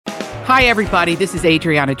Hi, everybody. This is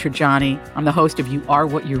Adriana Trajani. I'm the host of You Are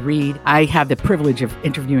What You Read. I have the privilege of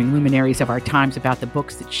interviewing luminaries of our times about the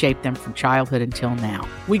books that shaped them from childhood until now.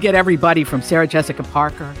 We get everybody from Sarah Jessica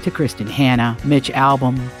Parker to Kristen Hanna, Mitch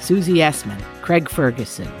Albom, Susie Essman, Craig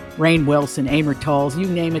Ferguson, Rainn Wilson, Amor Tolls, you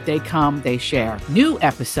name it, they come, they share. New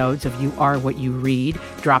episodes of You Are What You Read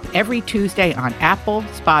drop every Tuesday on Apple,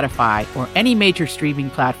 Spotify, or any major streaming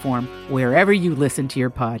platform wherever you listen to your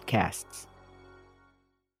podcasts.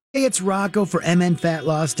 Hey, it's Rocco for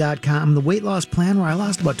MNFatLoss.com, the weight loss plan where I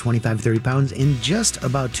lost about 25, 30 pounds in just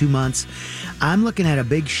about 2 months. I'm looking at a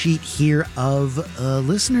big sheet here of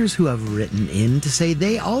listeners who have written in to say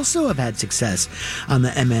they also have had success on the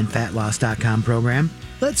MNFatLoss.com program.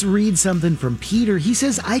 Let's read something from Peter. He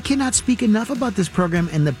says, I cannot speak enough about this program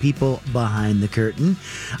and the people behind the curtain,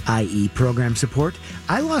 i.e. program support.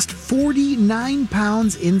 I lost 49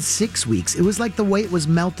 pounds in 6 weeks. It was like the weight was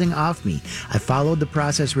melting off me. I followed the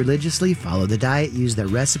process religiously, followed the diet, used their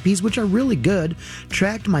recipes, which are really good,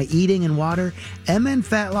 tracked my eating and water. MN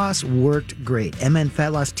Fat Loss worked great. MN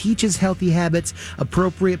Fat Loss teaches healthy habits,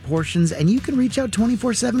 appropriate portions, and you can reach out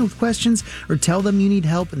 24/7 with questions or tell them you need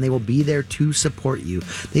help and they will be there to support you.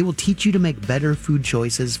 They will teach you to make better food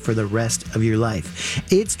choices for the rest of your life.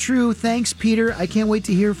 It's true. Thanks, Peter. I can't wait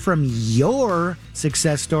to hear from your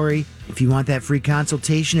success story. If you want that free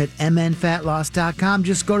consultation at mnfatloss.com,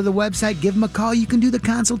 just go to the website, give them a call. You can do the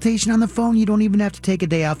consultation on the phone. You don't even have to take a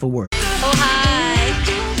day off of work. Oh, hi.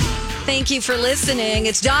 Thank you for listening.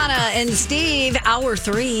 It's Donna and Steve, hour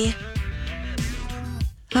 3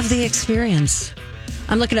 of The Experience.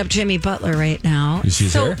 I'm looking up Jimmy Butler right now. You see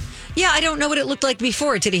his hair? Yeah, I don't know what it looked like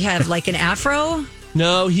before. Did he have like an afro?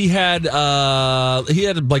 No, he had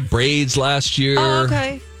like braids last year. Oh,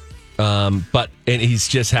 okay. And he's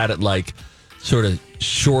just had it like sort of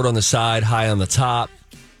short on the side, high on the top.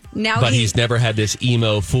 But he's never had this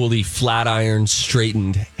emo, fully flat iron,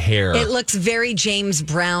 straightened hair. It looks very James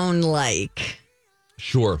Brown-like.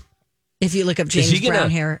 Sure. If you look up James Brown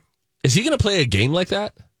hair. Is he going to play a game like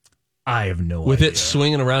that? I have no idea. With it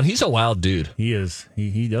swinging around. He's a wild dude. He is.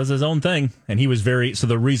 He does his own thing. And he was so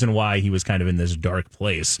the reason why he was kind of in this dark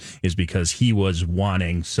place is because he was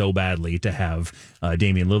wanting so badly to have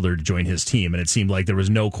Damian Lillard join his team. And it seemed like there was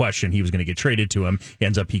no question he was going to get traded to him.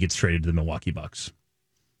 Ends up he gets traded to the Milwaukee Bucks.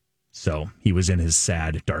 So he was in his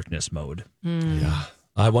sad darkness mode. Yeah.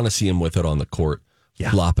 I want to see him with it on the court.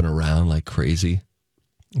 Flopping around like crazy.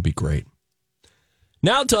 It'd be great.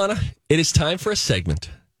 Now, Donna, it is time for a segment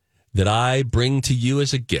that I bring to you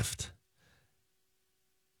as a gift.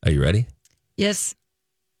 Are you ready? Yes.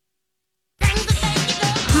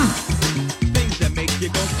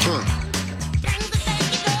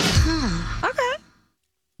 Okay.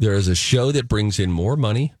 There is a show that brings in more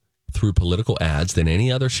money through political ads than any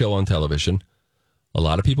other show on television. A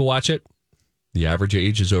lot of people watch it. The average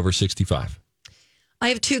age is over 65. I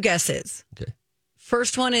have 2 guesses. Okay.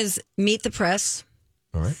 First one is Meet the Press.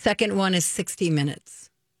 All right. Second one is 60 Minutes.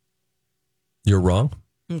 You're wrong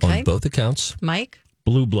Okay. on both accounts. Mike?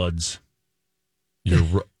 Blue Bloods.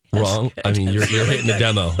 You're wrong. I mean, you're hitting the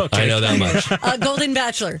demo. Okay. I know that much. Golden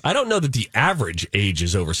Bachelor. I don't know that the average age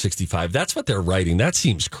is over 65. That's what they're writing. That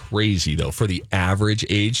seems crazy, though, for the average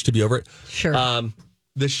age to be over it. Sure.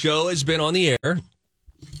 The show has been on the air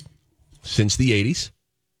since the 80s.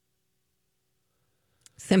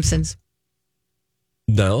 Simpsons.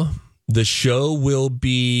 No. The show will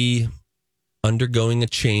be undergoing a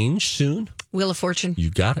change soon. Wheel of Fortune. You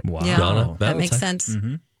got it. Wow. Yeah, Donna, that makes sense.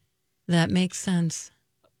 Mm-hmm. That makes sense.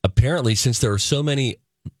 Apparently, since there are so many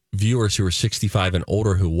viewers who are 65 and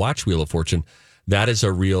older who watch Wheel of Fortune, that is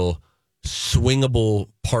a real swingable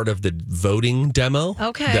part of the voting demo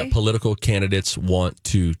that political candidates want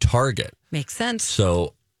to target. Makes sense.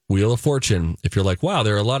 So Wheel of Fortune, if you're like, wow,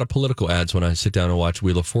 there are a lot of political ads when I sit down and watch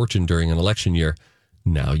Wheel of Fortune during an election year,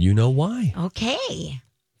 now you know why. Okay.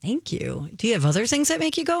 Thank you. Do you have other things that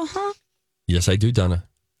make you go, huh? Yes, I do, Donna.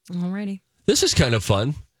 Alrighty. This is kind of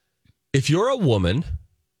fun. If you're a woman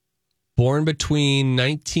born between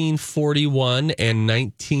 1941 and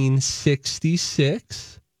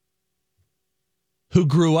 1966 who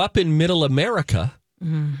grew up in Middle America,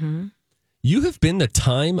 you have been the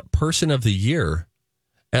Time Person of the Year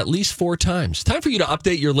at least 4 times. Time for you to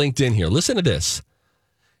update your LinkedIn here. Listen to this.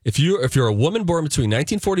 If you're a woman born between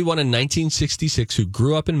 1941 and 1966 who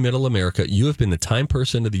grew up in Middle America, you have been the Time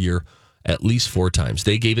Person of the Year at least 4 times.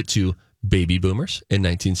 They gave it to baby boomers in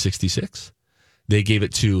 1966. They gave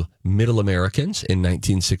it to Middle Americans in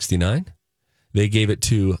 1969. They gave it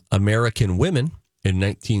to American women in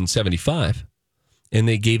 1975. And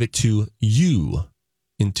they gave it to you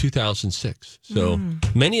in 2006. So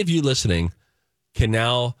many of you listening can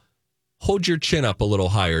now hold your chin up a little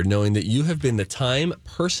higher, knowing that you have been the Time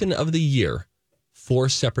Person of the Year 4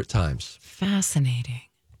 separate times. Fascinating.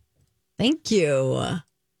 Thank you. I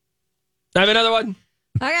have another one.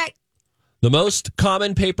 All right. The most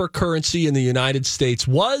common paper currency in the United States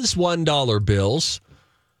was $1 bills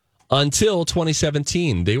until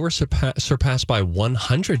 2017. They were surpassed by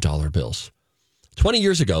 $100 bills. 20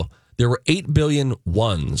 years ago, there were 8 billion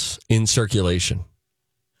ones in circulation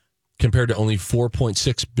compared to only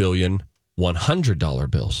 4.6 billion $100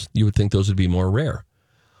 bills. You would think those would be more rare.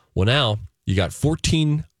 Well, now you got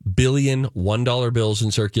 14 billion $1 bills in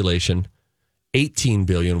circulation, 18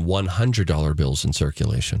 billion $100 bills in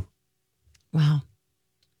circulation. Wow.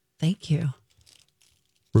 Thank you.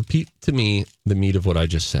 Repeat to me the meat of what I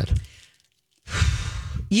just said.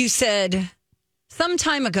 You said some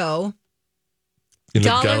time ago, In the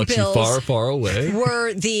dollar galaxy bills far, far away,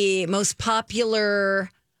 were the most popular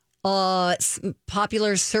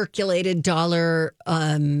circulated dollar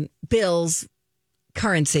bills.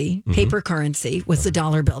 Currency, paper currency was the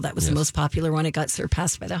dollar bill. That was the most popular one. It got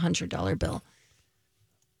surpassed by the $100 bill.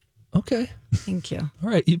 Okay. Thank you. All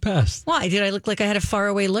right, you passed. Why? Did I look like I had a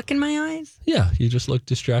faraway look in my eyes? Yeah, you just looked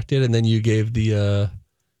distracted, and then you gave the,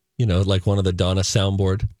 like one of the Donna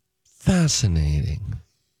soundboard. Fascinating.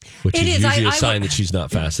 Which It is is. usually I a sign that she's not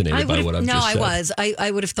fascinated by what I've just said. No, I was.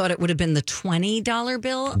 I would have thought it would have been the $20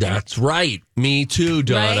 bill. That's right. Me too,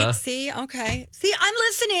 Donna. Right? See? Okay. See, I'm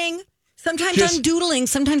listening. Sometimes I'm doodling.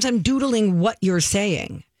 Sometimes I'm doodling what you're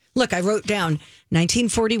saying. Look, I wrote down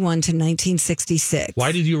 1941 to 1966.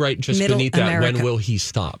 Why did you write just Middle beneath that, America. when will he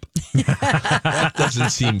stop? That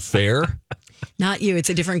doesn't seem fair. Not you.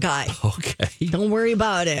 It's a different guy. Okay. Don't worry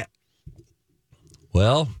about it.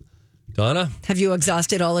 Well, Donna, Have you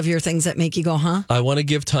exhausted all of your things that make you go, huh? I want to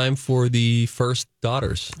give time for the first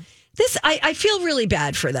daughters. I feel really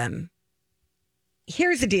bad for them.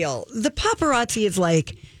 Here's the deal. The paparazzi is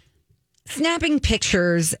like snapping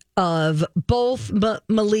pictures of both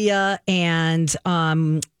Malia and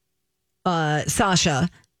Sasha,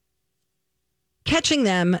 catching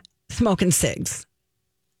them smoking cigs.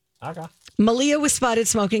 Okay. Malia was spotted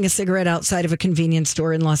smoking a cigarette outside of a convenience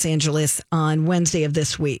store in Los Angeles on Wednesday of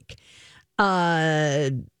this week.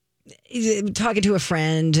 Talking to a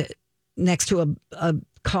friend next to a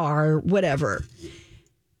car, whatever.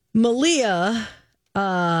 Malia,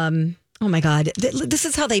 oh my God, this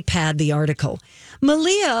is how they pad the article.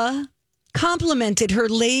 Malia complimented her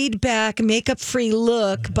laid-back, makeup-free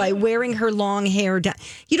look by wearing her long hair down.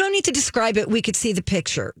 You don't need to describe it. We could see the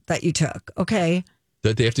picture that you took, okay?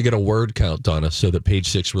 That they have to get a word count, Donna, so that Page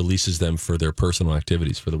Six releases them for their personal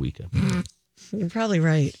activities for the weekend. You're probably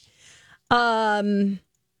right. Then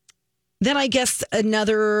I guess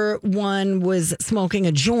another one was smoking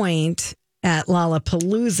a joint at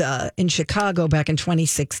Lollapalooza in Chicago back in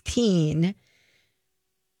 2016.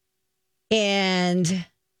 And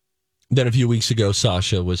then a few weeks ago,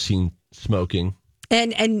 Sasha was seen smoking.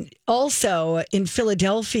 And also in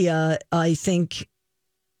Philadelphia, I think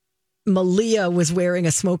Malia was wearing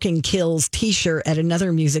a Smoking Kills t-shirt at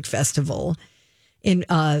another music festival in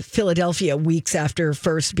Philadelphia weeks after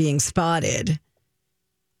first being spotted.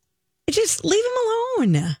 Just leave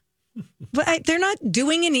them alone. But they're not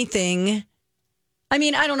doing anything. I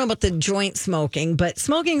mean, I don't know about the joint smoking, but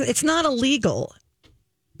smoking, it's not illegal.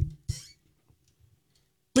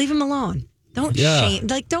 Leave them alone. Don't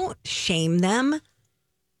shame them.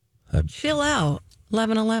 Chill out.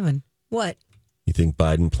 11:11. What? You think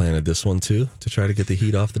Biden planted this one too to try to get the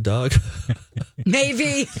heat off the dog?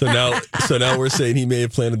 Maybe. So now we're saying he may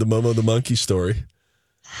have planted the Momo the monkey story,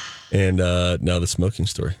 and now the smoking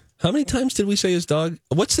story. How many times did we say his dog?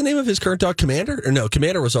 What's the name of his current dog? Commander? Or no,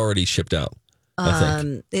 Commander was already shipped out. I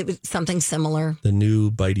think It was something similar. the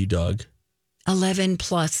new bitey dog. 11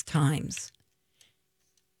 plus times.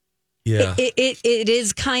 Yeah. It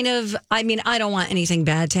is kind of, I mean, I don't want anything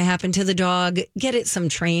bad to happen to the dog. Get it some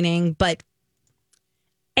training, but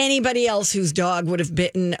anybody else whose dog would have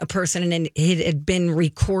bitten a person and it had been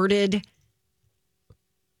recorded,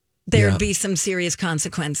 there'd be some serious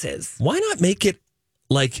consequences. Why not make it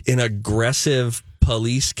like an aggressive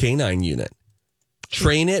police canine unit?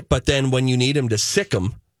 Train it, but then when you need them to sick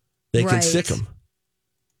them, they can sick them.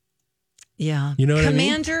 Yeah. You know what I mean?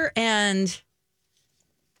 Commander and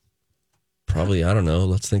Probably, I don't know.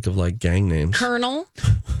 Let's think of like gang names. Colonel.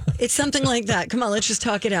 It's something like that. Come on, let's just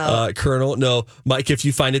talk it out. Colonel. No, Mike, if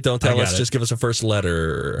you find it, don't tell us. it. Just give us a first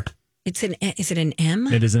letter. Is it an M?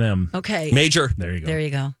 It is an M. Okay. Major. There you go. There you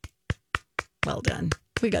go. Well done.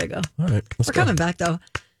 We got to go. All right. We're coming back, though.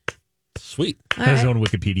 Sweet. Has his own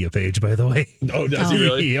Wikipedia page, by the way. Oh, does he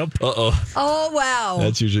really? Yep. Uh-oh. Oh, wow.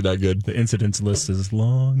 That's usually not good. The incidents list is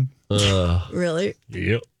long. Really?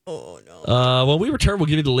 Yep. Oh, no. When we return, we'll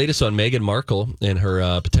give you the latest on Meghan Markle and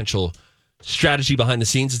her potential strategy behind the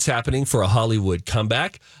scenes that's happening for a Hollywood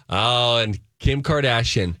comeback. Oh, and Kim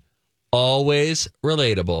Kardashian, always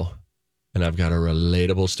relatable. And I've got a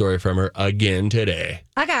relatable story from her again today.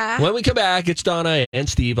 Okay. When we come back, it's Donna and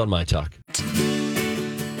Steve on My Talk.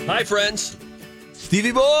 Hi, friends.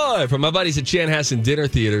 Stevie Boy from my buddies at Chanhassen Dinner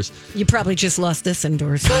Theaters. You probably just lost this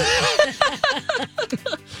endorsement.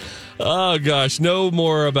 Oh, gosh. No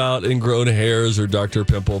more about ingrown hairs or Dr.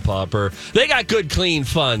 Pimple Popper. They got good, clean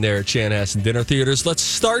fun there at Chanhassen Dinner Theaters. Let's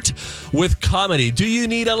start with comedy. Do you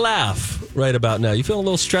need a laugh right about now? You feeling a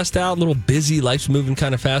little stressed out, a little busy, life's moving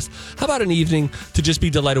kind of fast? How about an evening to just be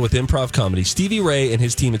delighted with improv comedy? Stevie Ray and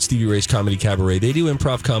his team at Stevie Ray's Comedy Cabaret, they do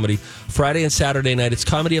improv comedy Friday and Saturday night. It's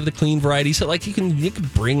comedy of the clean variety. So, like, you can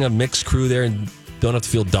bring a mixed crew there and don't have to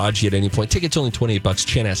feel dodgy at any point. Tickets only $28,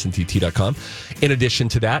 chanhassentt.com. In addition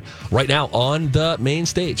to that, right now on the main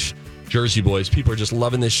stage, Jersey Boys. People are just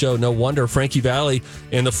loving this show. No wonder. Frankie Valli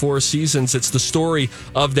and the Four Seasons. It's the story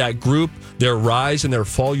of that group, their rise and their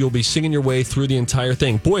fall. You'll be singing your way through the entire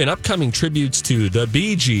thing. Boy, and upcoming tributes to the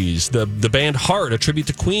Bee Gees, the band Heart, a tribute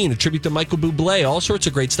to Queen, a tribute to Michael Bublé, all sorts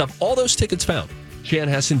of great stuff. All those tickets found.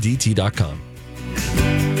 chanhassentt.com.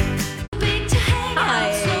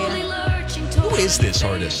 Who is this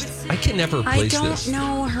artist? I can never place this. I don't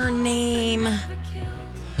know her name.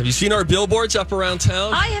 Have you seen our billboards up around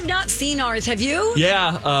town? I have not seen ours. Have you?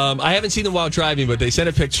 Yeah. I haven't seen them while driving, but they sent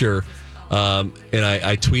a picture. And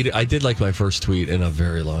I tweeted. I did like my first tweet in a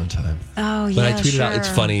very long time. Oh, yeah, but I tweeted sure. out. It's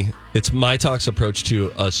funny. It's My Talk's approach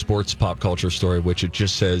to a sports pop culture story, which it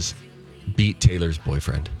just says, beat Taylor's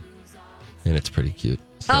boyfriend. And it's pretty cute.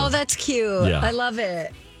 So, Oh, that's cute. Yeah. I love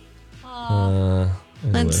it. anyway.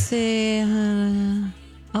 Let's see.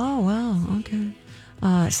 Oh, wow.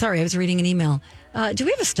 Okay. Sorry, I was reading an email. Do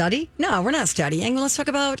we have a study? No, we're not studying. Let's talk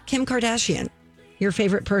about Kim Kardashian, your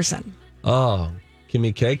favorite person. Oh,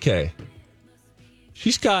 Kimmy KK.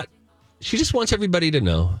 She just wants everybody to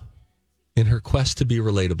know, in her quest to be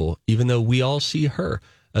relatable, even though we all see her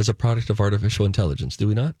as a product of artificial intelligence, do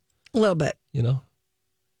we not? A little bit. You know,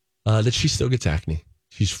 that she still gets acne.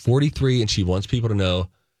 She's 43 and she wants people to know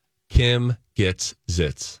Kim gets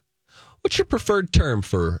zits. What's your preferred term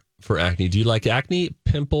for acne? Do you like acne,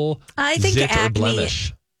 pimple, I think zit, acne, or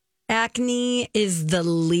blemish? Acne is the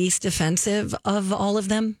least offensive of all of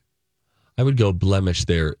them. I would go blemish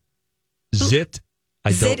there. Zit,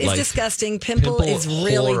 I Zit don't is like. disgusting. Pimple is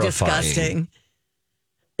really horrifying. disgusting.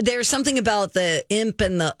 There's something about the imp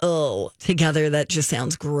and the O together that just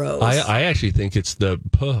sounds gross. I actually think it's the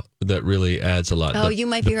p that really adds a lot. Oh, you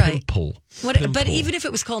might be right. Pimple. But even if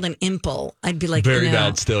it was called an imple, I'd be like, very no.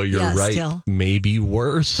 bad still. You're Yeah, right. still. Maybe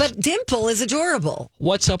worse. But dimple is adorable.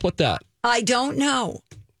 What's up with that? I don't know.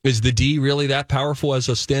 Is the D really that powerful as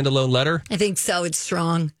a standalone letter? I think so. It's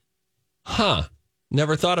strong. Huh.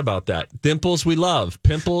 Never thought about that. Dimples we love.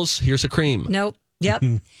 Pimples, here's a cream. Nope. Yep.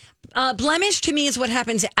 Blemish to me is what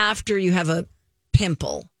happens after you have a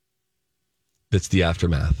pimple. That's the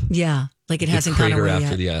aftermath. Yeah. Like it The hasn't gone crater away after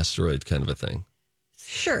yet. the asteroid kind of a thing.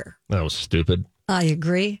 Sure. That was stupid. I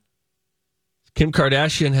agree. Kim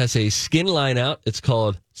Kardashian has a skin line out. It's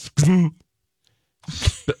called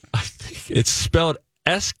it's spelled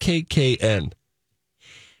SKKN.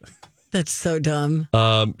 That's so dumb.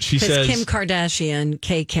 She Because says Kim Kardashian,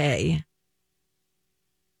 KK.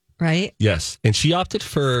 Right? yes, and she opted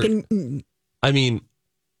for. Skin- I mean,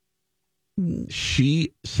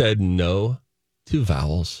 she said no to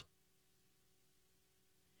vowels.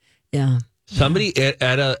 Yeah. Somebody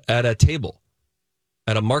at a table,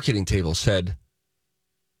 at a marketing table, said,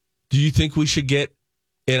 "Do you think we should get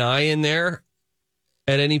an I in there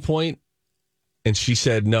at any point?" And she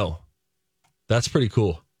said, "No." That's pretty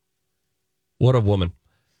cool. What a woman.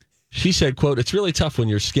 She said, "Quote: It's really tough when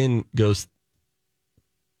your skin goes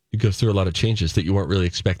through a lot of changes that you weren't really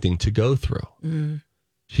expecting to go through." Mm.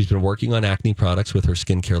 She's been working on acne products with her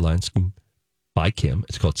skincare line, Skin by Kim.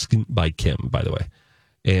 It's called Skin by Kim, by the way.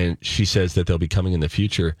 And she says that they'll be coming in the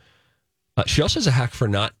future. She also has a hack for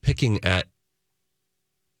not picking at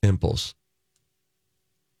impulse.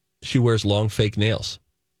 She wears long fake nails.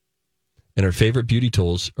 And her favorite beauty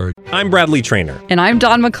tools are... I'm Bradley Trainer. And I'm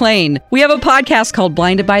Don McClain. We have a podcast called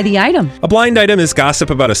Blinded by the Item. A blind item is gossip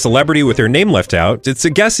about a celebrity with their name left out. It's a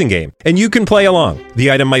guessing game, and you can play along.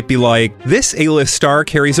 The item might be like, this A-list star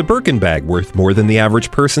carries a Birkin bag worth more than the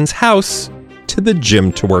average person's house to the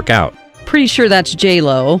gym to work out. Pretty sure that's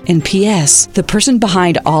J-Lo. And P.S. the person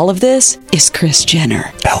behind all of this is Kris Jenner,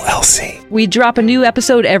 LLC. We drop a new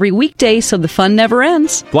episode every weekday so the fun never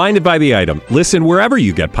ends. Blinded by the Item. Listen wherever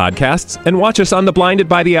you get podcasts and watch us on the Blinded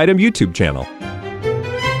by the Item YouTube channel.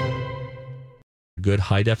 Good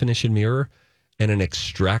high definition mirror and an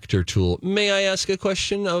extractor tool. May I ask a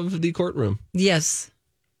question of the courtroom? Yes.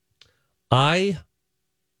 I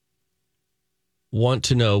want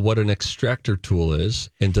to know what an extractor tool is,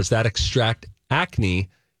 and does that extract acne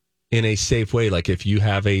in a safe way? Like if you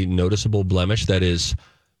have a noticeable blemish that is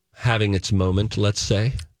having its moment, let's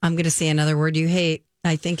say. I'm going to say another word you hate.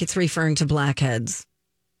 I think it's referring to blackheads.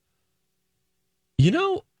 You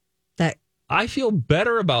know, That I feel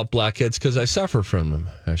better about blackheads because I suffer from them.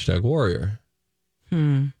 Hashtag warrior.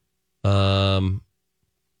 You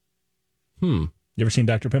ever seen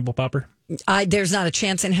Dr. Pimple Popper? there's not a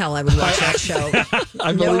chance in hell I would watch that show.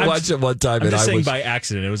 I've only watched it one time. I'm and just I saying was by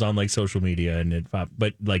accident. It was on like social media and it popped.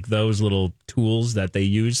 But like those little tools that they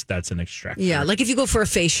use, that's an extractor. Yeah, like if you go for a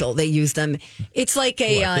facial, they use them. It's like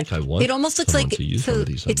a. I think I want it almost looks someone like to use one of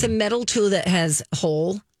these on it's a me. metal tool that has a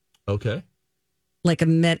hole, Okay. like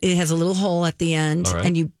it has a little hole at the end, All right.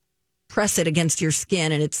 and you press it against your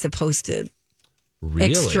skin, and it's supposed to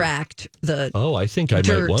Really? extract the. Oh, I think I might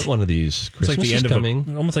dirt. want one of these. It's Christmas like the end is of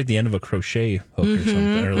coming. almost like the end of a crochet hook or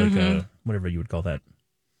something, or like a whatever you would call that,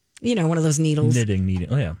 You know, one of those needles. knitting needle.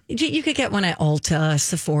 Oh yeah, You could get one at Ulta,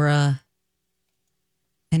 Sephora,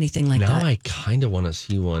 anything like Now that. I kind of want to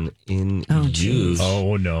see one in Oh, use. geez.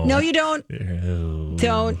 oh no, No, you don't. Ew.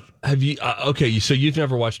 Don't. Have you? Okay, so you've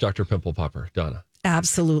never watched Dr. Pimple Popper, Donna?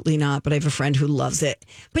 Absolutely not. But I have a friend who loves it.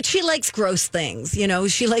 But she likes gross things. You know,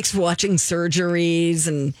 she likes watching surgeries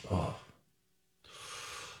and.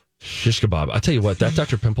 Shish kebab. I tell you what, that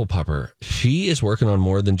Dr. Pimple Popper, she is working on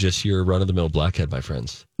more than just your run-of-the-mill blackhead, my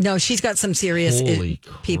friends. No, she's got some serious Holy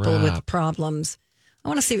people with crap. problems. I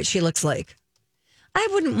want to see what she looks like. I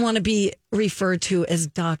wouldn't want to be referred to as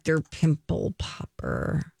Dr. Pimple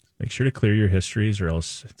Popper. Make sure to clear your histories, or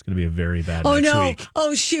else it's going to be a very bad. Oh, next no. week.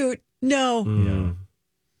 Oh, shoot. No. Yeah.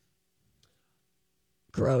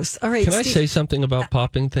 Gross. All right. Can I say something about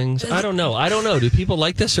popping things? I don't know. Do people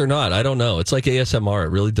like this or not? I don't know. It's like ASMR. It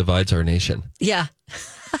really divides our nation. Yeah.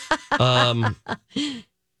 I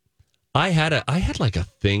had like a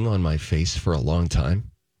thing on my face for a long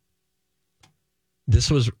time.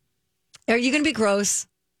 This was Are you going to be gross?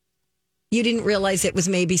 You didn't realize it was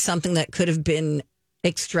maybe something that could have been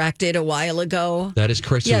extracted a while ago? That is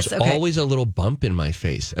correct. Yes, There was okay. always a little bump in my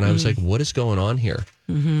face. And I was like, what is going on here?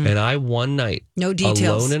 And I, one night, No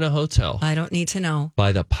details. alone in a hotel, I don't need to know.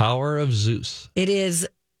 by the power of Zeus, It is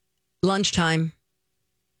lunchtime.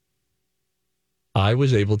 I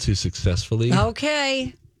was able to successfully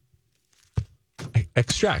Okay.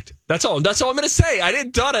 extract. That's all. That's all I'm going to say. I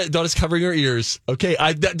didn't. Donna's covering her ears. Okay.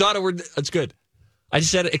 Donna, that's good. I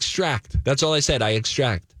just said extract. That's all I said. I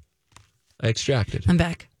extracted. I'm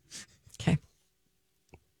back. Okay.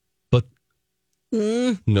 But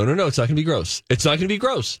no. It's not going to be gross. It's not going to be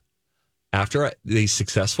gross. After the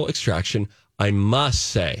successful extraction, I must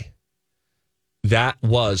say that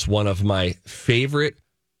was one of my favorite.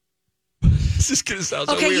 This is going to sound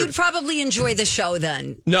so Okay, weird. you'd probably enjoy the show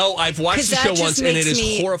then. No, I've watched 'Cause the that show just once and it makes is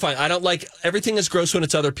me- horrifying. I don't like everything is gross when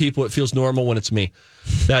it's other people. It feels normal when it's me.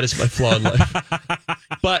 That is my flaw in life.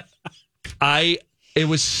 But it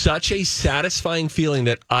was such a satisfying feeling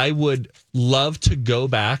that I would love to go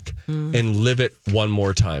back and live it one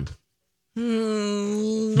more time.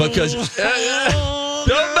 Because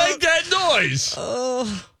don't make that noise.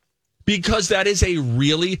 Because that is a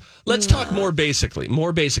really, let's talk more basically,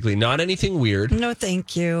 not anything weird. No,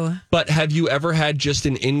 thank you. But have you ever had just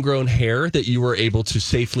an ingrown hair that you were able to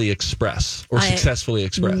safely express or successfully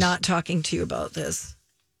express? Not talking to you about this.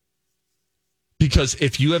 Because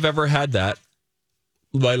if you have ever had that,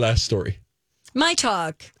 my last story. My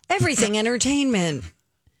talk. Everything entertainment.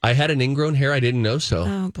 I had an ingrown hair, I didn't know so,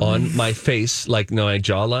 Oh, boy. on my face, like my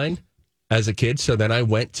jawline as a kid. So then I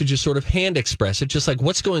went to just sort of hand express it, just like,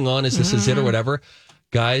 what's going on? Is this it or whatever?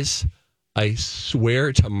 Guys, I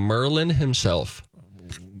swear to Merlin himself.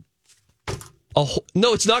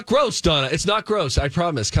 No, it's not gross, Donna. It's not gross. I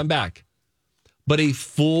promise. Come back. But a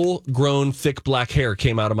full-grown, thick black hair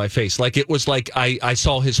came out of my face. Like it was like I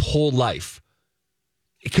saw his whole life.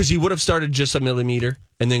 Because he would have started just a millimeter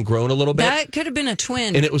and then grown a little bit. That could have been a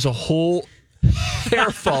twin. And it was a whole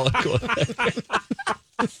hair follicle.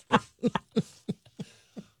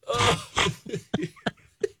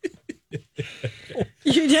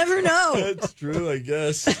 You never know. That's true, I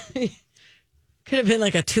guess. Could have been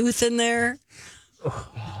like a tooth in there.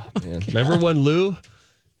 Man. Remember when Lou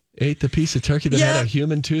ate the piece of turkey that had a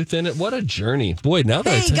human tooth in it. What a journey. Boy, now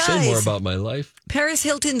that I say more about my life. Paris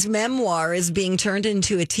Hilton's memoir is being turned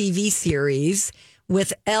into a TV series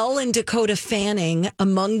with Elle and Dakota Fanning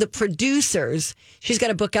among the producers. She's got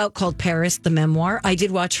a book out called Paris, the Memoir. I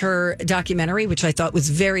did watch her documentary, which I thought was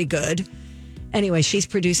very good. Anyway, she's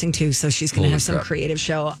producing too, so she's going to have some creative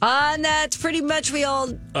show. And that's pretty much we all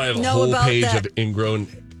I have a know whole about page that. of ingrown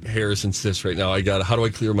hairs and cysts right now. How do I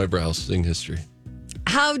clear my browsing history?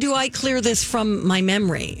 How do I clear this from my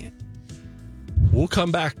memory? We'll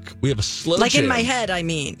come back. We have a slow Like jam. in my head, I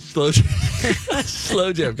mean. Slow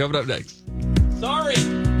jam coming up next. Sorry.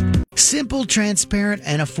 Simple, transparent,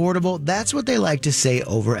 and affordable. That's what they like to say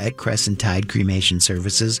over at Crescent Tide Cremation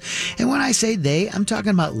Services. And when I say they, I'm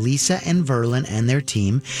talking about Lisa and Verlin and their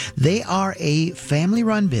team. They are a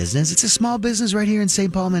family-run business. It's a small business right here in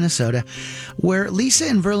St. Paul, Minnesota, where Lisa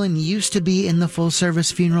and Verlin used to be in the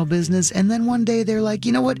full-service funeral business. And then one day they're like,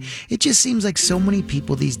 you know what? It just seems like so many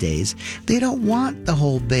people these days, they don't want the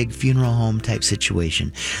whole big funeral home type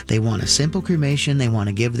situation. They want a simple cremation. They want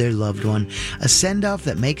to give their loved one a send-off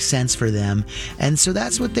that makes sense for them. And so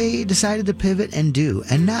that's what they decided to pivot and do.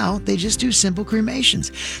 And now they just do simple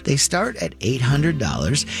cremations. They start at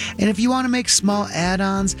 $800. And if you want to make small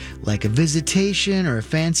add-ons like a visitation or a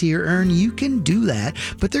fancier urn, you can do that.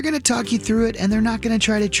 But they're going to talk you through it, and they're not going to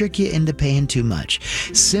try to trick you into paying too much.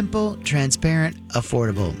 Simple, transparent,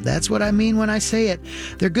 affordable. That's what I mean when I say it.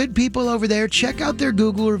 They're good people over there. Check out their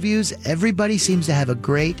Google reviews. Everybody seems to have a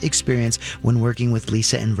great experience when working with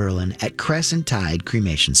Lisa and Verlin at Crescent Tide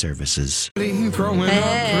Cremation Services. Hey.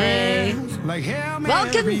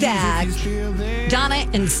 Welcome back. Donna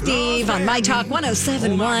and Steve on My Talk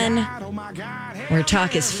 107.1, where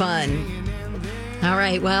talk is fun. All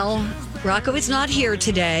right, well, Rocco is not here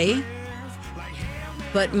today,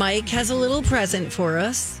 but Mike has a little present for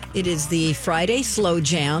us. It is the Friday Slow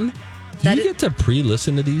Jam. Do you get to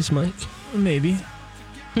pre-listen to these, Mike? Maybe.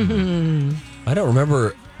 I don't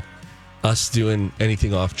remember us doing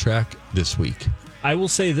anything off track this week. I will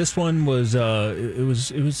say this one was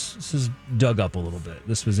this is dug up a little bit.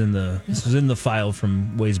 This was in the file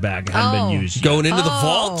from ways back. It hadn't been used yet. Going into the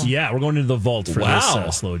vault? Yeah, we're going into the vault for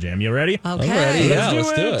this slow jam. You ready? Okay. I'm ready. Yeah,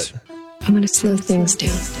 let's do it. I'm going to slow things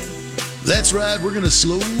down. That's right, we're going to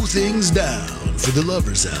slow things down for the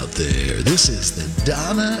lovers out there. This is the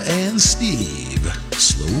Donna and Steve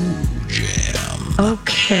Slow Jam.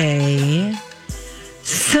 Okay.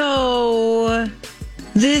 So,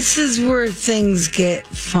 this is where things get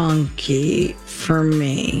funky for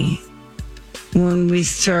me. When we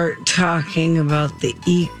start talking about the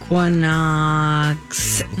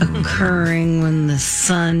equinox occurring when the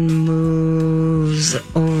sun moves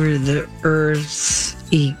over the Earth's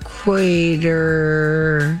equator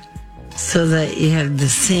so that you have the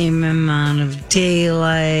same amount of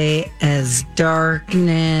daylight as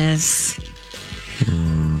darkness.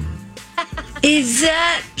 Is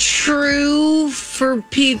that true for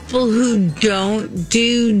people who don't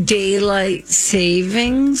do daylight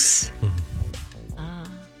savings?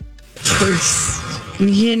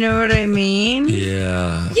 You know what I mean?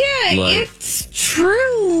 Yeah. Yeah, it's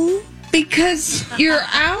true because your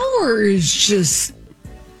hours just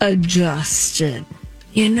adjusted,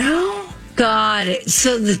 you know? Got it.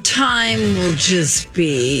 So the time will just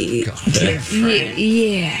be different.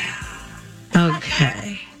 Yeah.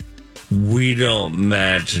 Okay. We don't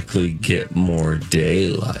magically get more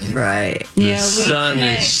daylight. Right. The sun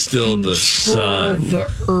is still the sun.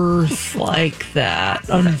 The earth like that,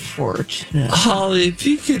 unfortunately. Holly, if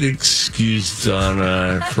you could excuse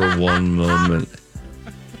Donna for one moment.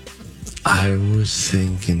 I was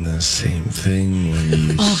thinking the same thing when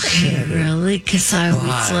you said it. Really? Because I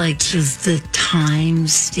was like, does the time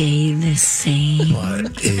stay the same?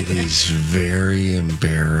 But it is very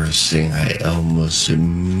embarrassing. I almost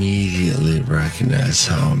immediately recognize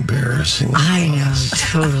how embarrassing it I know, was.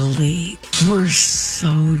 totally. We're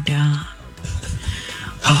so dumb.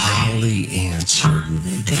 Holly answered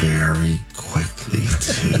very quickly,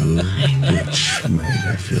 too, which made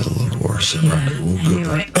me feel a little worse. Right, we'll go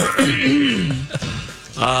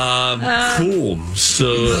back. Cool. So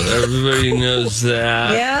everybody knows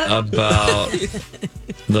that about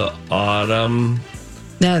the autumn.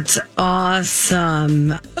 That's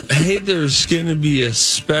awesome. Hey, there's going to be a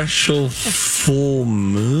special full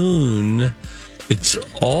moon. It's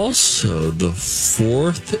also the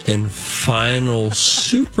fourth and final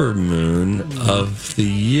supermoon of the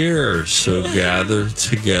year. So gather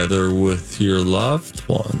together with your loved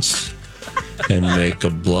ones and make a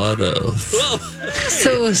blood oath.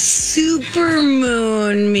 So a super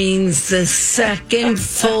moon means the second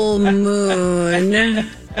full moon.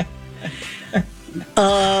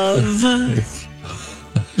 of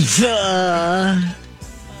the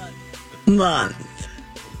month.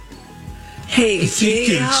 Hey,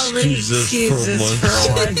 excuse us for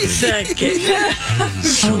 1 second.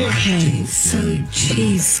 Okay, so,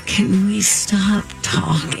 geez, can we stop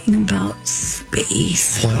talking about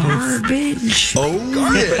space garbage? Oh,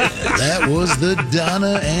 yeah. That was the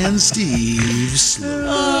Donna and Steve Slow.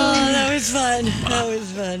 Oh, that was fun. That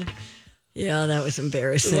was fun. Yeah, that was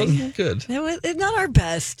embarrassing. It wasn't good. It was not our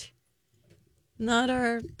best. Not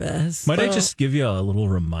our best. Might I just give you a little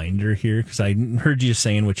reminder here? Because I heard you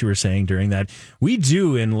saying what you were saying during that. We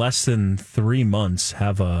do, in less than 3 months,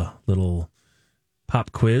 have a little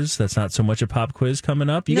pop quiz. That's not so much a pop quiz coming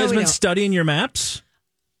up. You guys been studying your maps?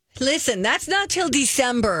 Listen, that's not till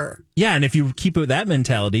December. Yeah, and if you keep it with that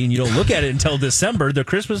mentality and you don't look at it until December, the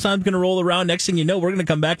Christmas time's going to roll around. Next thing you know, we're going to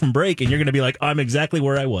come back from break, and you're going to be like, I'm exactly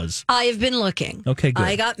where I was. I have been looking. Okay, good.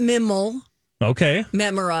 I got Mimmel. Okay.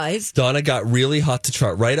 Memorized. Donna got really hot to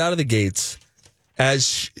trot right out of the gates,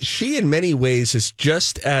 as she in many ways is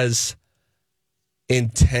just as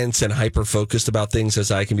intense and hyper-focused about things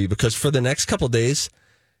as I can be, because for the next couple of days,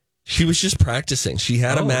 she was just practicing. She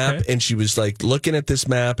had a map, and she was like looking at this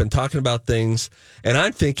map and talking about things. And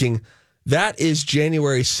I'm thinking, that is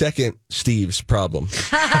January 2nd Steve's problem.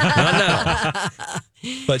 Not now.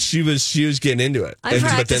 But she was getting into it.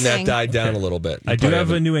 But then that died down a little bit. I do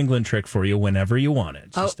have a New England trick for you whenever you want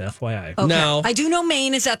it. Just FYI. Okay. Now, I do know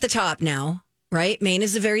Maine is at the top now, right? Maine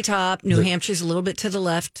is the very top. New Hampshire's a little bit to the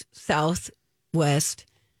left, south, west.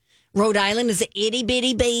 Rhode Island is an itty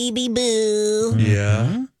bitty baby boo.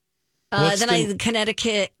 Yeah. Then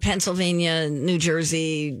Connecticut, Pennsylvania, New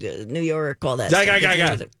Jersey, New York, all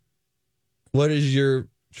that. What is your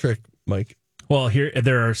trick, Mike? Well,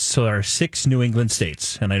 there are 6 New England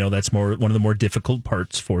states, and I know that's one of the more difficult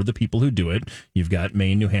parts for the people who do it. You've got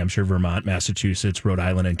Maine, New Hampshire, Vermont, Massachusetts, Rhode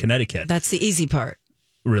Island, and Connecticut. That's the easy part.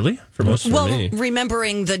 Really? For most of me.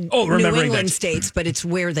 Remembering the New England states, but it's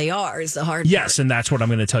where they are is the hard part. Yes, and that's what I'm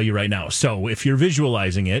going to tell you right now. So if you're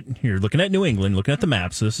visualizing it, you're looking at New England, looking at the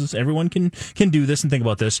map. So everyone can do this and think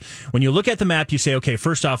about this. When you look at the map, you say, okay,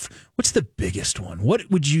 first off, what's the biggest one?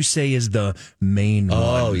 What would you say is the main one?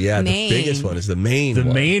 Oh, yeah, Maine. the biggest one is the Maine one.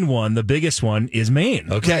 The main one, the biggest one is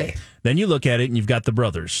Maine. Okay. Right. Then you look at it and you've got the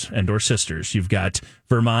brothers and or sisters. You've got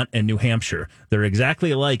Vermont and New Hampshire. They're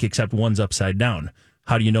exactly alike except one's upside down.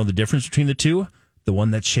 How do you know the difference between the two? The one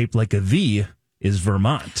that's shaped like a V is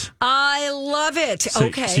Vermont. I love it. So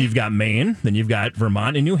you've got Maine, then you've got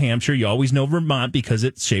Vermont and New Hampshire. You always know Vermont because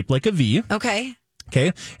it's shaped like a V. Okay.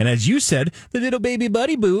 And as you said, the little baby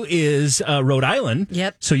buddy boo is Rhode Island.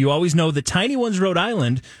 Yep. So you always know the tiny one's Rhode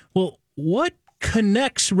Island. Well, what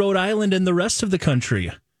connects Rhode Island and the rest of the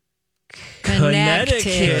country?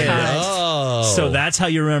 Connecticut. Oh. So that's how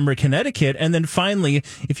you remember Connecticut. And then finally,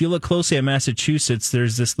 if you look closely at Massachusetts,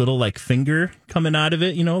 there's this little like finger coming out of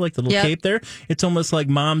it, like the little cape there. It's almost like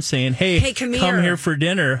mom saying, hey come here for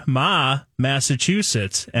dinner, Ma,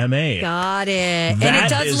 Massachusetts, M.A. Got it. And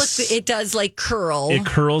it does like curl. It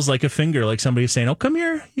curls like a finger, like somebody saying, oh, come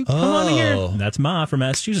here. Come on here. And that's Ma from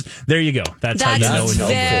Massachusetts. There you go. That's how you know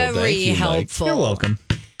it's very helpful. You're welcome.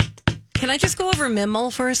 Can I just go over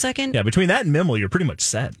Mimmel for a second? Yeah, between that and Mimmel, you're pretty much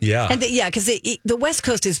set. Yeah. And because the West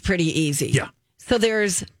Coast is pretty easy. Yeah. So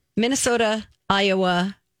there's Minnesota,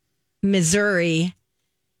 Iowa, Missouri.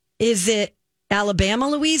 Is it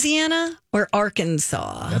Alabama, Louisiana, or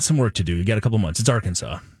Arkansas? That's some work to do. You got a couple months. It's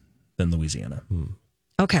Arkansas, then Louisiana.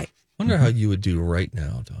 Okay. I wonder how you would do right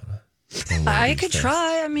now, Donna. I could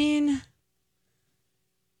try. I mean,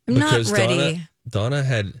 I'm not ready. Donna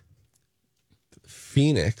had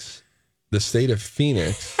Phoenix. The state of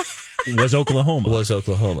Phoenix was Oklahoma.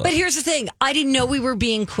 But here's the thing. I didn't know we were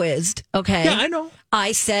being quizzed. Okay. Yeah, I know.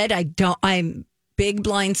 I said I'm big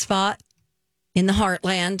blind spot in the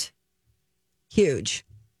heartland. Huge.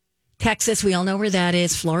 Texas, we all know where that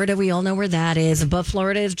is. Florida, we all know where that is. Above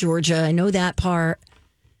Florida is Georgia. I know that part.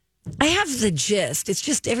 I have the gist. It's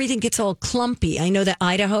just everything gets all clumpy. I know that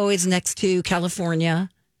Idaho is next to California.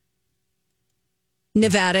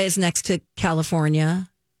 Nevada is next to California.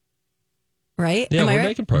 Right? Yeah, we're right?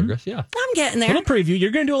 making progress. Yeah. I'm getting there. Little preview.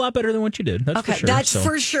 You're going to do a lot better than what you did. That's okay, for sure. That's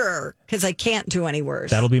for sure. Because I can't do any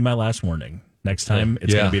worse. That'll be my last warning. Next time,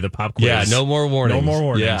 it's going to be the pop quiz. Yeah, no more warnings. No more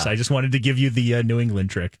warnings. Yeah. I just wanted to give you the New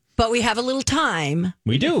England trick. But we have a little time.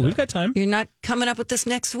 We do. We've got time. You're not coming up with this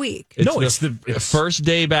next week. It's the first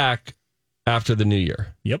day back after the new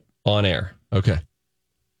year. Yep. On air. Okay.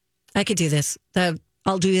 I could do this.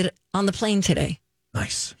 I'll do it on the plane today.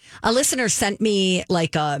 Nice. A listener sent me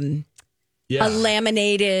like a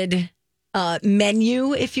laminated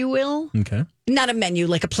menu, if you will. Okay. Not a menu,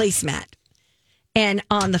 like a placemat. And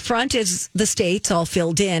on the front is the states all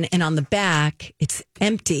filled in, and on the back it's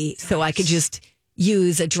empty. So I could just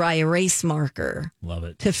use a dry erase marker. Love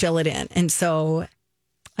it. To fill it in. And so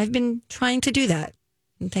I've been trying to do that.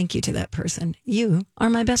 And thank you to that person. You are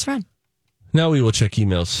my best friend. Now we will check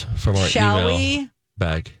emails from our email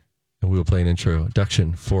bag. And we will play an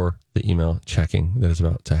introduction for the email checking that is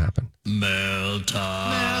about to happen. Mail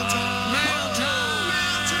time.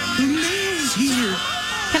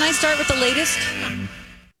 Can I start with the latest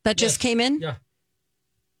that just came in? Yeah.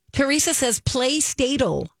 Teresa says, play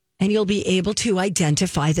Statal, and you'll be able to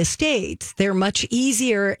identify the states. They're much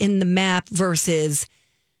easier in the map versus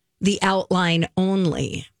the outline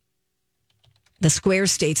only. The square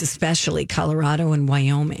states, especially Colorado and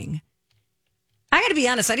Wyoming. I got to be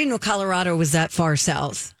honest, I didn't know Colorado was that far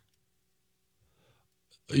south.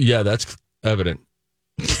 Yeah, that's evident.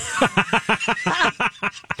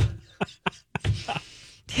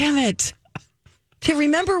 Damn it. To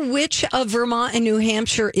remember which of Vermont and New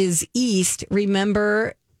Hampshire is east,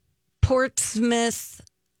 remember Portsmouth,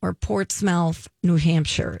 New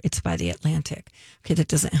Hampshire. It's by the Atlantic. Okay, that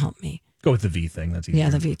doesn't help me. Go with the V thing. That's easier. Yeah,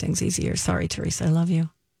 the V thing's easier. Sorry, Teresa. I love you.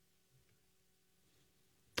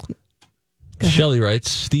 Shelley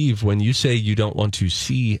writes, Steve, when you say you don't want to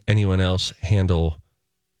see anyone else handle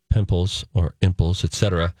pimples or imples,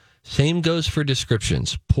 etc., same goes for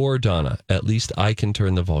descriptions. Poor Donna. At least I can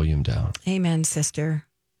turn the volume down. Amen, sister.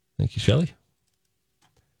 Thank you, Shelley.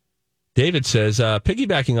 David says,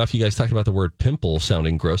 piggybacking off you guys talking about the word pimple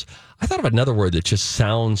sounding gross, I thought of another word that just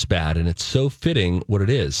sounds bad, and it's so fitting what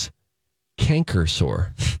it is. Canker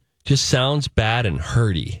sore. Just sounds bad and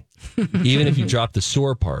hurty. Even if you drop the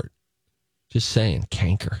sore part. Just saying,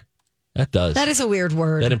 canker. That does. That is a weird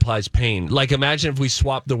word. That implies pain. Like, imagine if we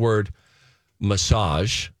swapped the word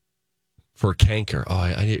massage for canker. Oh,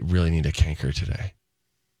 I really need a canker today.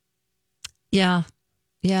 Yeah.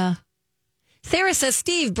 Yeah. Sarah says,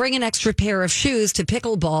 Steve, bring an extra pair of shoes to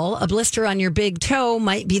pickleball. A blister on your big toe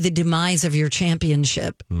might be the demise of your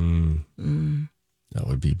championship. That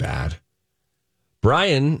would be bad.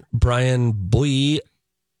 Brian Boy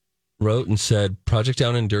wrote and said, Project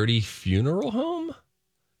Down and Dirty Funeral Home?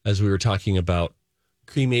 As we were talking about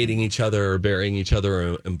cremating each other or burying each other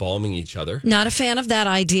or embalming each other. Not a fan of that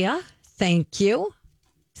idea. Thank you.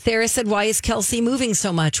 Sarah said, why is Kelsey moving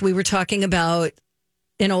so much? We were talking about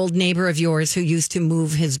an old neighbor of yours who used to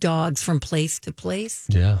move his dogs from place to place.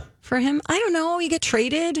 Yeah. For him, I don't know. You get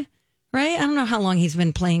traded, right? I don't know how long he's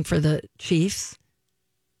been playing for the Chiefs.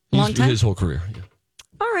 Long time? His whole career. Yeah.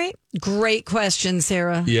 All right. Great question,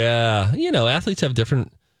 Sarah. Yeah. You know, athletes have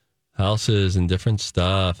different houses and different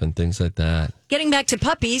stuff and things like that. Getting back to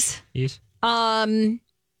puppies. Yes.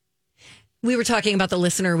 We were talking about the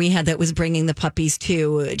listener we had that was bringing the puppies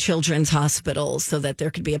to children's hospitals so that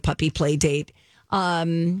there could be a puppy play date.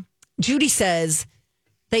 Judy says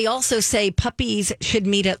they also say puppies should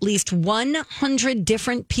meet at least 100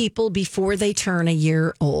 different people before they turn a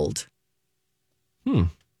year old.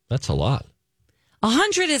 That's a lot.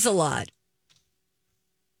 100 is a lot.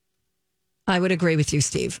 I would agree with you,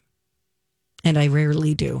 Steve. And I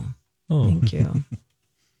rarely do. Oh. Thank you.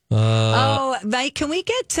 Mike, can we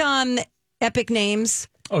get epic names?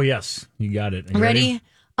 Oh, yes. You got it. Are you Ready?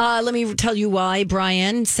 Let me tell you why.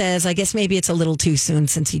 Brian says, I guess maybe it's a little too soon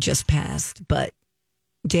since he just passed, but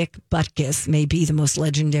Dick Butkus may be the most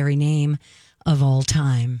legendary name of all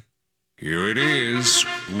time. Here it is,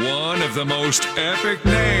 one of the most epic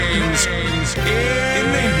names in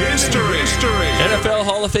history. NFL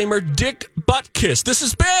Hall of Famer Dick Butkus. This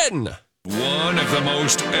has been one of the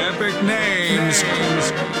most epic names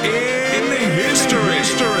in history.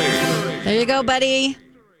 There you go, buddy.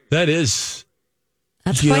 That is.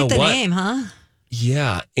 That's quite the name, huh?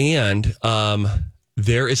 Yeah, and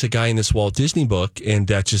there is a guy in this Walt Disney book, and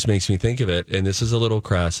that just makes me think of it. And this is a little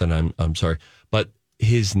crass, and I'm sorry, but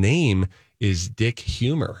his name is Dick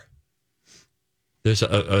Humer. There's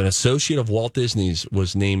an associate of Walt Disney's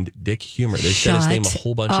was named Dick Humer. They said his name a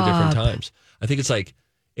whole bunch of different times. I think it's like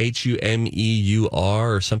Humeur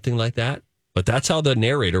or something like that. But that's how the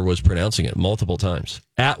narrator was pronouncing it multiple times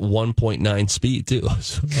at 1.9 speed, too.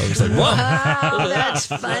 So I was like, wow, that's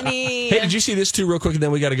funny. Hey, did you see this, too, real quick? And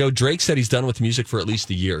then we got to go. Drake said he's done with music for at least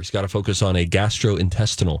a year. He's got to focus on a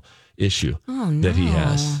gastrointestinal issue that he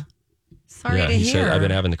has. Sorry to hear. He said, I've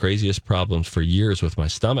been having the craziest problems for years with my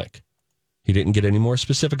stomach. He didn't get any more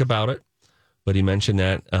specific about it, but he mentioned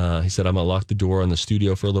that. He said, I'm going to lock the door on the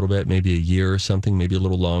studio for a little bit, maybe a year or something, maybe a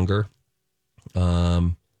little longer.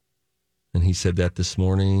 And he said that this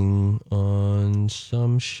morning on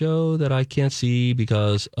some show that I can't see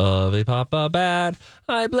because of a Papa Bad.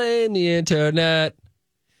 I blame the internet.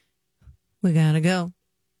 We got to go.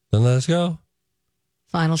 Then let's go.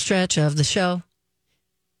 Final stretch of the show.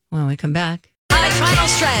 When we come back. Hi, final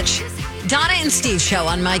stretch. Donna and Steve show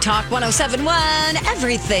on My Talk 107.1.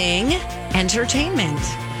 Everything Entertainment.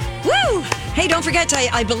 Woo! Hey, don't forget,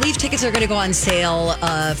 I believe tickets are going to go on sale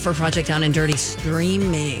for Project Down and Dirty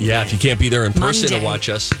streaming. Yeah, if you can't be there in person Monday. to watch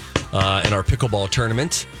us in our pickleball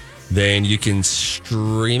tournament, then you can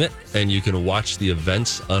stream it and you can watch the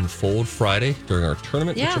events unfold Friday during our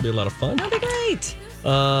tournament, which will be a lot of fun. That'll be great.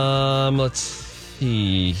 Let's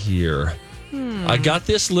see here. I got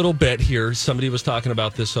this little bit here. Somebody was talking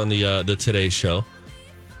about this on the Today Show.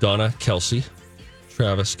 Donna Kelsey,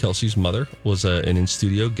 Travis Kelsey's mother, was an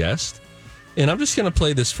in-studio guest. And I'm just going to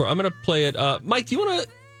play this I'm going to play it. Mike, do you want to?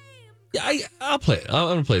 Yeah, I'll play it. I'm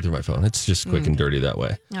going to play it through my phone. It's just quick and dirty that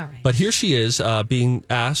way. All right. But here she is being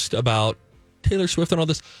asked about Taylor Swift and all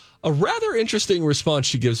this. A rather interesting response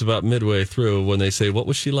she gives about midway through when they say, what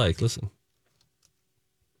was she like? Listen.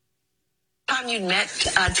 Time you met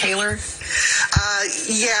Taylor?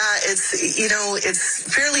 Yeah, it's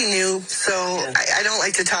fairly new, so I don't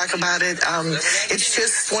like to talk about it. It's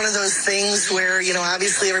just one of those things where,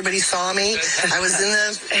 obviously everybody saw me. I was in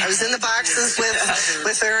the boxes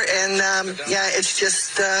with her, and it's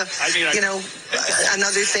just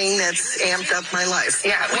another thing that's amped up my life.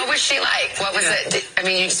 Yeah, what was she like? What was it? I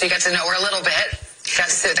mean, so you got to know her a little bit. Got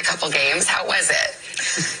to sit at a couple games. How was it?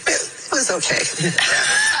 It was okay.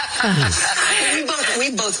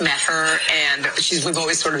 we both met her, and we've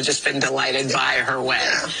always sort of just been delighted by her way.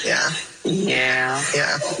 Yeah. Did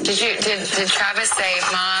Travis say,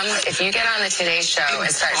 Mom, if you get on the Today Show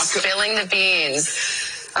and start spilling the beans,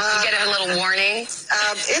 you get a little warning?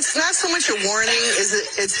 It's not so much a warning,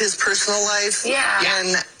 it's his personal life. Yeah.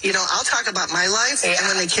 And, I'll talk about my life and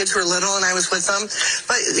when the kids were little and I was with them.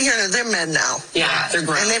 But, they're men now. Yeah, they're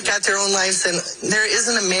grown. And they've got their own lives. And there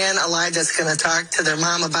isn't a man alive that's going to talk to their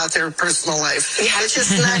mom about their personal life. Yeah. It's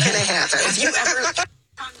just not going to happen. Have you ever...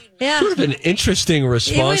 Yeah. Sort of an interesting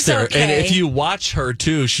response there. Okay. And if you watch her,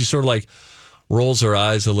 too, she sort of like rolls her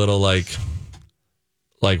eyes a little like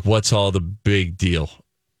what's all the big deal?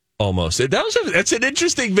 Almost. That's an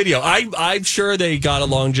interesting video. I'm sure they got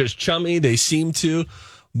along just chummy. They seem to.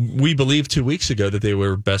 We believed 2 weeks ago that they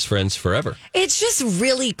were best friends forever. It's just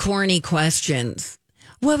really corny questions.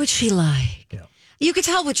 What would she like? Yeah. You could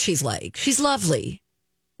tell what she's like. She's lovely,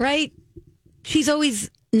 right? She's always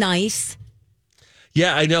nice.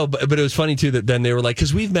 Yeah, I know, but it was funny too that then they were like,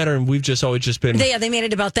 because we've met her and we've just always just been. They made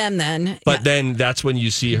it about them then. But then that's when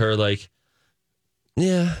you see her like,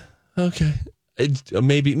 yeah, okay.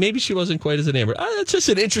 Maybe she wasn't quite as enamored. It's just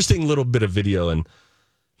an interesting little bit of video and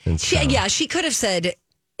she could have said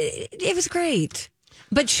it was great,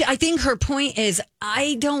 but I think her point is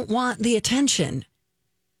I don't want the attention,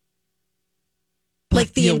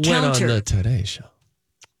 like the encounter. Went on the Today Show,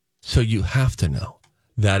 so you have to know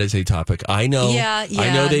that is a topic. I know. Yeah.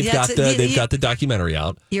 I know they've got the documentary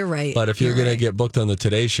out. You're right. But if you're going to get booked on the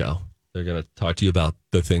Today Show, they're going to talk to you about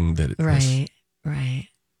the thing that. Right.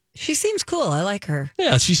 She seems cool. I like her.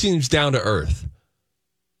 Yeah, she seems down to earth.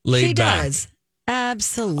 Laid back. She does.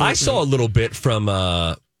 Absolutely. I saw a little bit from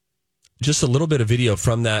just a little bit of video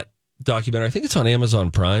from that documentary. I think it's on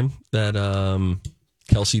Amazon Prime, that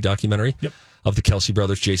Kelsey documentary of the Kelsey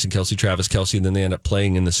brothers, Jason Kelsey, Travis Kelsey, and then they end up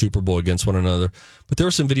playing in the Super Bowl against one another. But there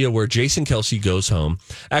was some video where Jason Kelsey goes home.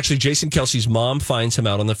 Actually, Jason Kelsey's mom finds him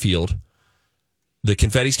out on the field. The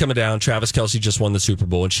confetti's coming down. Travis Kelsey just won the Super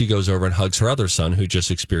Bowl, and she goes over and hugs her other son, who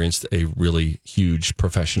just experienced a really huge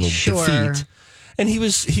professional defeat. And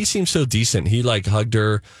he seemed so decent. He hugged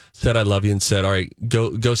her, said I love you, and said, all right,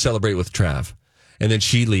 go celebrate with Trav. And then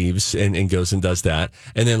she leaves and goes and does that.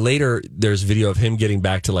 And then later there's video of him getting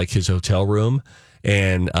back to his hotel room,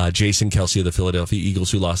 and Jason Kelsey of the Philadelphia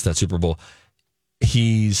Eagles, who lost that Super Bowl,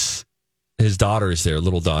 his daughter is there,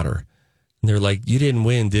 little daughter. And they're like, you didn't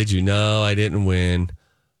win, did you? No, I didn't win.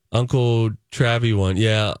 Uncle Travie won.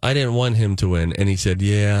 Yeah, I didn't want him to win. And he said,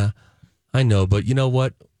 yeah, I know, but you know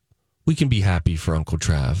what? We can be happy for Uncle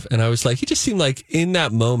Trav. And I was like, he just seemed like in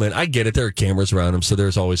that moment, I get it, there are cameras around him, so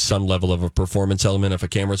there's always some level of a performance element if a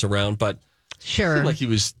camera's around, but sure, it seemed like he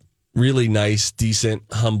was really nice, decent,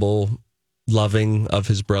 humble, loving of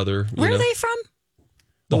his brother. Where are they from?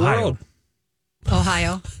 Ohio.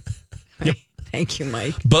 Ohio. Yep. Thank you,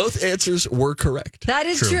 Mike. Both answers were correct. That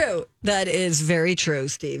is true. That is very true,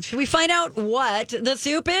 Steve. Should we find out what the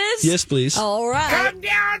soup is? Yes, please. All right. Come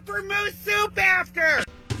down for moose soup after.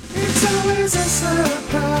 It's always a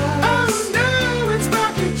surprise. Oh no, it's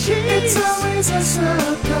mac and cheese. It's always a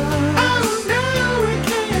surprise. Oh no, it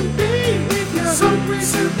can't be with your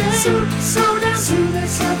soup. So down to the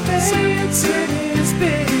cafe. It is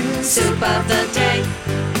big. soup of the day.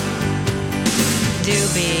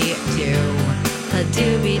 Doobie-doo. A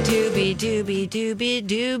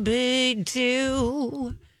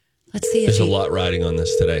doobie-doobie-doobie-doobie-doobie-doo. Let's see if There's a lot riding on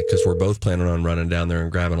this today because we're both planning on running down there and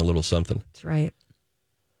grabbing a little something. That's right.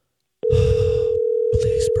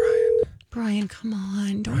 Please, Brian. Brian, come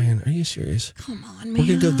on. Brian, are you serious? Come on, man. We're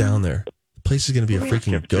going to go down there. The place is going to be a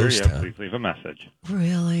freaking ghost town. Please leave a message.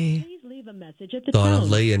 Really? Donna,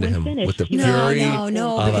 lay into him with the fury of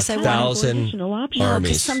because 1,000 No, because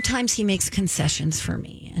armies. sometimes he makes concessions for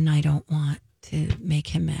me, and I don't want to make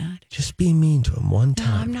him mad. Just be mean to him one No,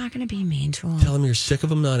 time. I'm not going to be mean to him. Tell him you're sick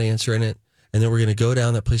of him not answering it. And then we're going to go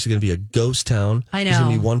down. That place is going to be a ghost town. I There's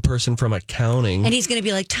going to know. be one person from accounting. And he's going to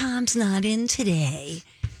be like, Tom's not in today.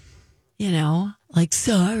 You know, like,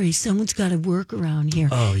 sorry, someone's got to work around here.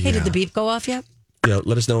 Oh, Hey, yeah. did the beep go off yet? Yeah,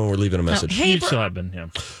 let us know when we're leaving a message. hey, You still have been, yeah.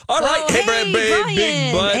 All right. Oh, hey, Brad, Brian.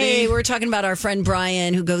 big buddy. Hey, we're talking about our friend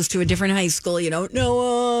Brian who goes to a different high school. You don't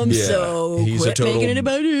know him, Yeah, so he's quit making it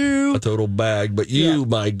about you. a total bag. But you,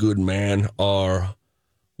 my good man, are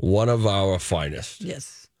one of our finest.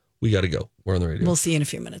 Yes. We got to go. We're on the radio. We'll see you in a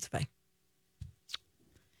few minutes. Bye.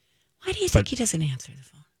 Why do you think he doesn't answer the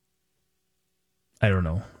phone? I don't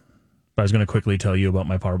know. But I was going to quickly tell you about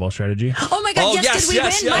my Powerball strategy. Oh my God, yes, did we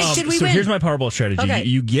win? Mike, did we so win? here's my Powerball strategy. Okay.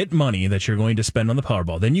 You get money that you're going to spend on the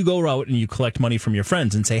Powerball. Then you go out and you collect money from your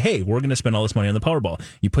friends and say, hey, we're going to spend all this money on the Powerball.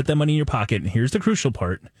 You put that money in your pocket, and here's the crucial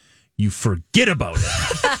part. You forget about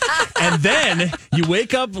it. And then you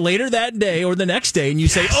wake up later that day or the next day and you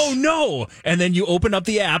say, oh no. And then you open up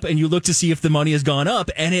the app and you look to see if the money has gone up,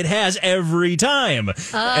 and it has every time.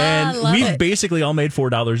 And love we've it. basically all made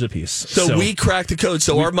 $4 a piece. So we cracked the code.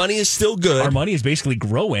 So our money is still good. Our money is basically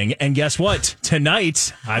growing. And guess what?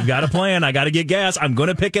 Tonight, I've got a plan. I got to get gas. I'm going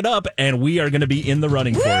to pick it up, and we are going to be in the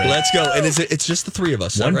running for it. Let's go. And it's just the three of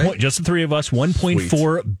us, right? Just the three of us.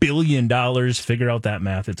 $1.4 billion. Figure out that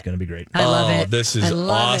math. It's going to be great. I love it. This I is love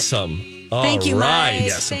awesome. Thank you, right. Mike.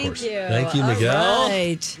 Yes, of Thank course. you. Thank you, Miguel. All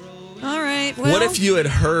right. All right. Well, What if you had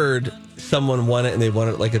heard someone won it and they won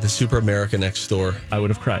it like at the Super America next door? I would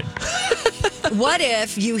have cried. What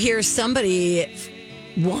if you hear somebody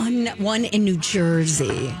won in New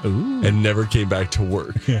Jersey? Ooh. And never came back to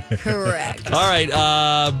work. Correct. All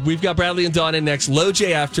right. We've got Bradley and Donna next. Low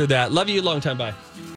J after that. Love you. Long time. Bye.